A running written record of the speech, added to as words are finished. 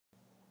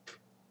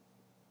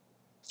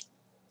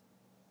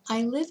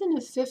I live in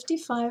a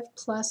 55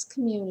 plus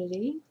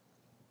community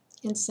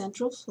in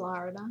Central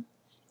Florida.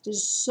 It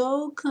is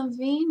so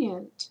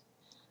convenient.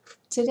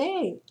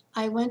 Today,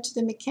 I went to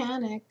the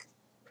mechanic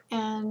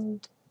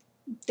and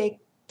they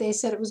they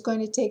said it was going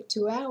to take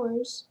 2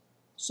 hours.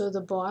 So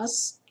the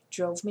boss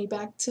drove me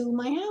back to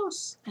my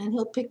house and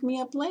he'll pick me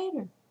up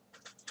later.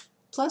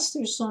 Plus,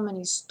 there's so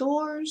many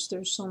stores,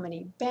 there's so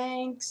many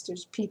banks,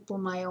 there's people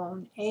my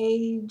own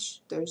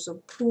age, there's a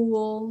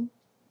pool,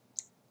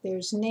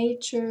 there's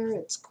nature,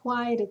 it's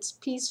quiet, it's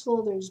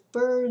peaceful, there's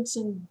birds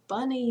and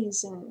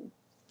bunnies and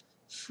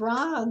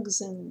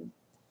frogs, and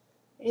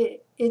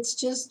it's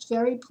just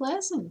very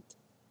pleasant.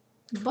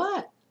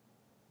 But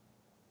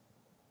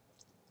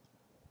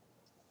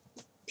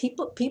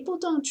people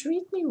don't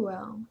treat me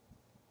well.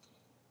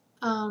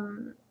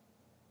 Um,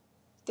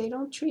 they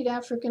don't treat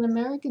African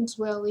Americans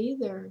well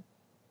either.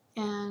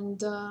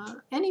 And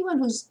anyone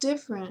who's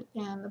different,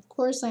 and of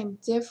course I'm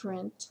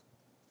different.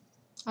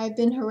 I've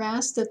been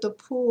harassed at the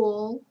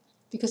pool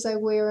because I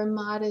wear a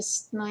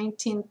modest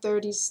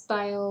 1930s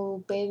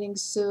style bathing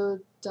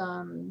suit.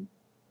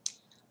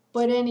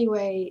 But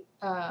anyway,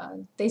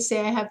 they say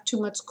I have too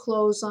much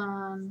clothes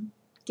on.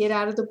 Get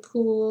out of the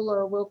pool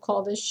or we'll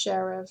call the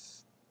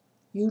sheriff.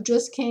 You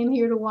just came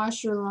here to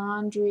wash your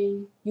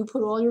laundry. You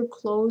put all your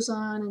clothes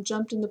on and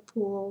jumped in the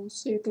pool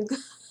so you could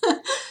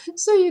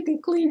so you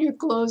could clean your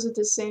clothes at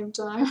the same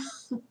time.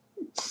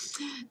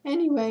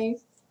 Anyway,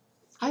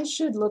 I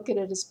should look at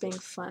it as being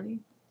funny.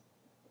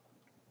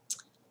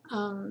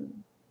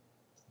 Um,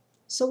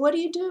 so what do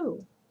you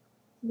do?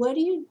 What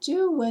do you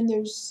do when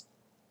there's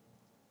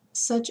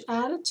such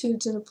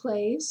attitudes in a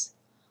place,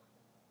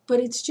 but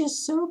it's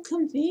just so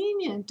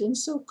convenient and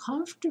so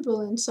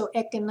comfortable and so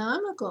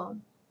economical?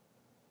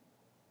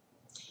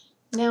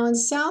 Now in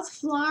South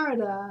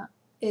Florida,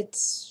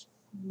 it's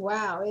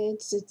wow,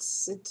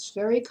 it's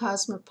very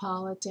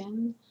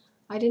cosmopolitan.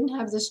 I didn't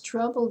have this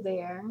trouble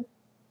there.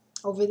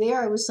 Over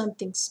there, I was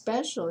something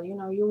special. You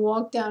know, you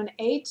walk down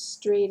 8th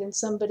Street and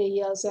somebody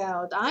yells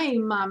out, "Ay,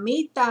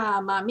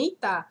 mamita,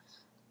 mamita."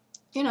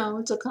 You know,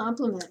 it's a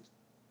compliment.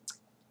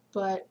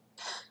 But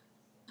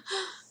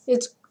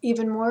it's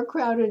even more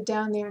crowded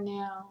down there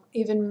now,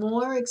 even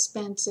more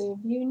expensive.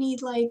 You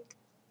need like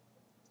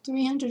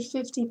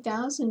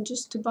 350,000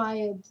 just to buy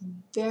a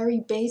very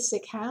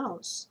basic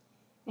house.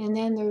 And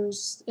then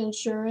there's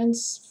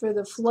insurance for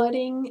the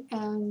flooding,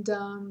 and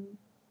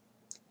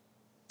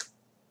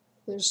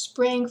there's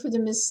spraying for the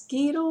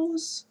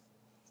mosquitoes,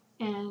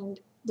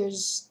 and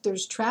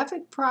there's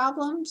traffic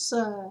problems.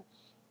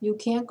 You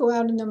can't go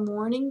out in the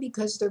morning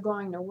because they're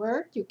going to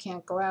work. You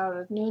can't go out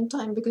at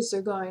noontime because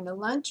they're going to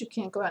lunch. You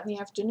can't go out in the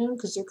afternoon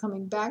because they're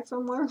coming back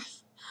from work.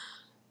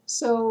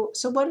 So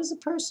what does a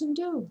person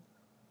do?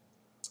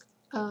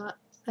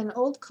 An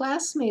old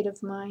classmate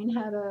of mine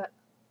had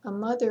a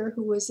mother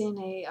who was in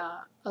a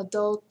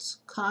adult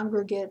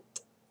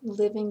congregate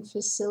living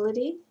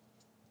facility,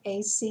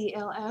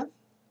 ACLF,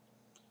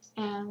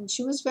 and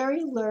she was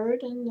very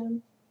alert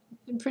and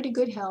in pretty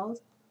good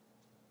health.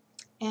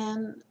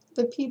 And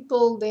the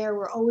people there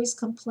were always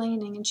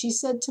complaining. And she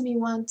said to me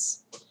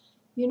once,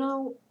 you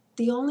know,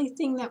 the only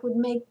thing that would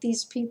make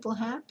these people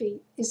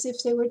happy is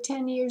if they were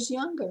 10 years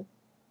younger.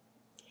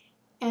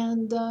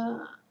 And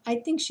I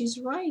think she's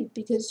right,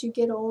 because you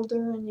get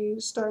older and you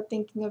start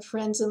thinking of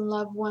friends and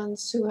loved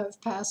ones who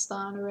have passed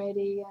on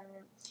already,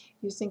 and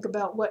you think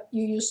about what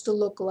you used to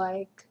look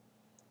like.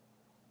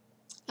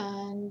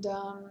 And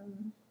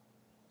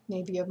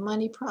maybe you have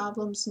money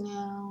problems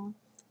now.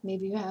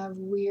 Maybe you have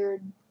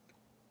weird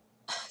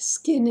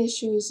skin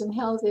issues and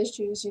health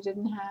issues you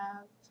didn't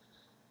have.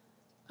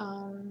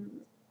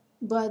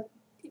 But,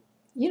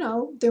 you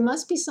know, there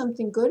must be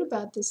something good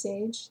about this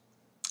age.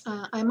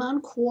 I'm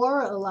on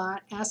Quora a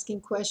lot,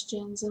 asking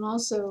questions and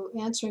also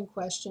answering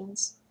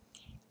questions.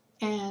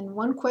 And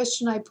one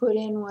question I put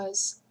in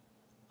was,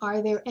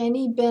 are there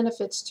any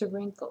benefits to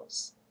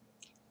wrinkles?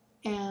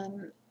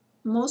 And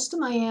most of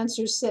my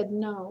answers said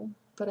no,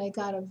 but I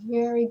got a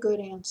very good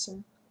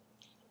answer.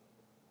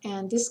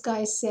 And this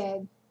guy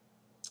said,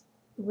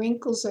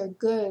 wrinkles are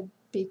good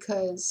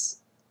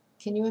because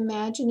can you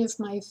imagine if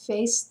my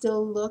face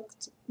still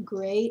looked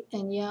great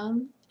and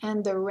young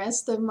and the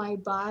rest of my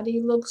body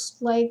looks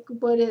like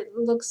what it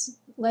looks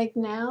like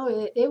now?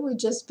 It would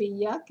just be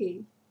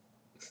yucky.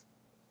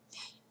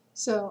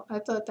 So I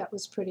thought that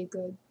was pretty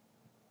good.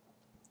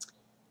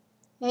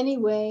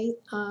 Anyway,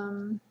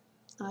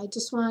 I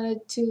just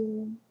wanted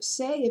to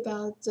say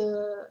about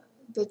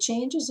the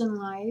changes in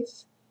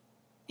life,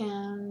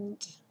 and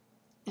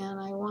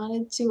I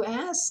wanted to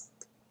ask,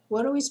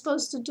 what are we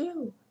supposed to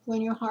do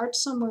when your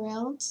heart's somewhere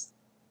else,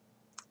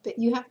 but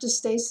you have to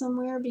stay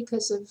somewhere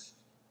because of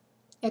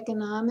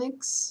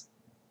economics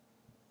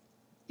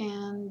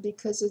and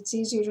because it's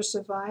easier to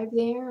survive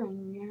there,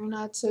 and you're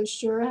not so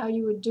sure how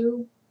you would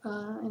do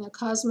in a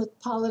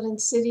cosmopolitan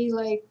city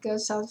like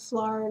South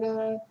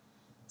Florida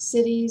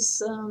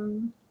cities,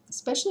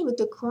 especially with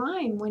the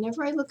crime.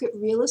 Whenever I look at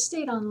real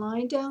estate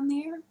online down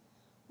there,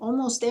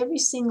 almost every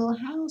single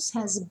house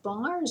has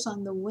bars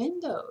on the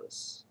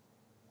windows.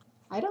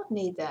 I don't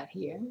need that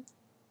here.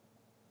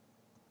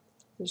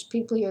 There's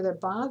people here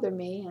that bother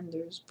me, and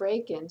there's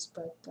break-ins,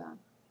 but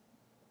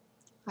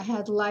I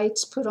had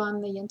lights put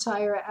on the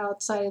entire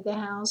outside of the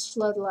house,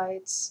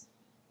 floodlights,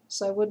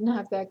 so I wouldn't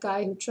have that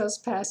guy who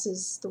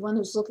trespasses, the one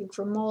who's looking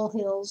for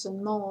molehills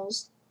and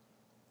moles.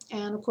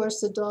 And of course,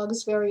 the dog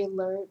is very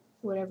alert,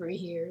 whatever he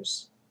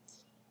hears.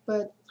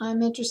 But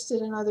I'm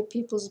interested in other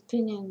people's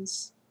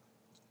opinions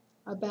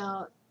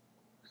about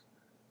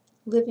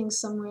living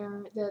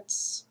somewhere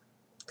that's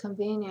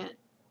convenient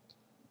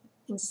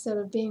instead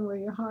of being where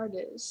your heart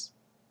is.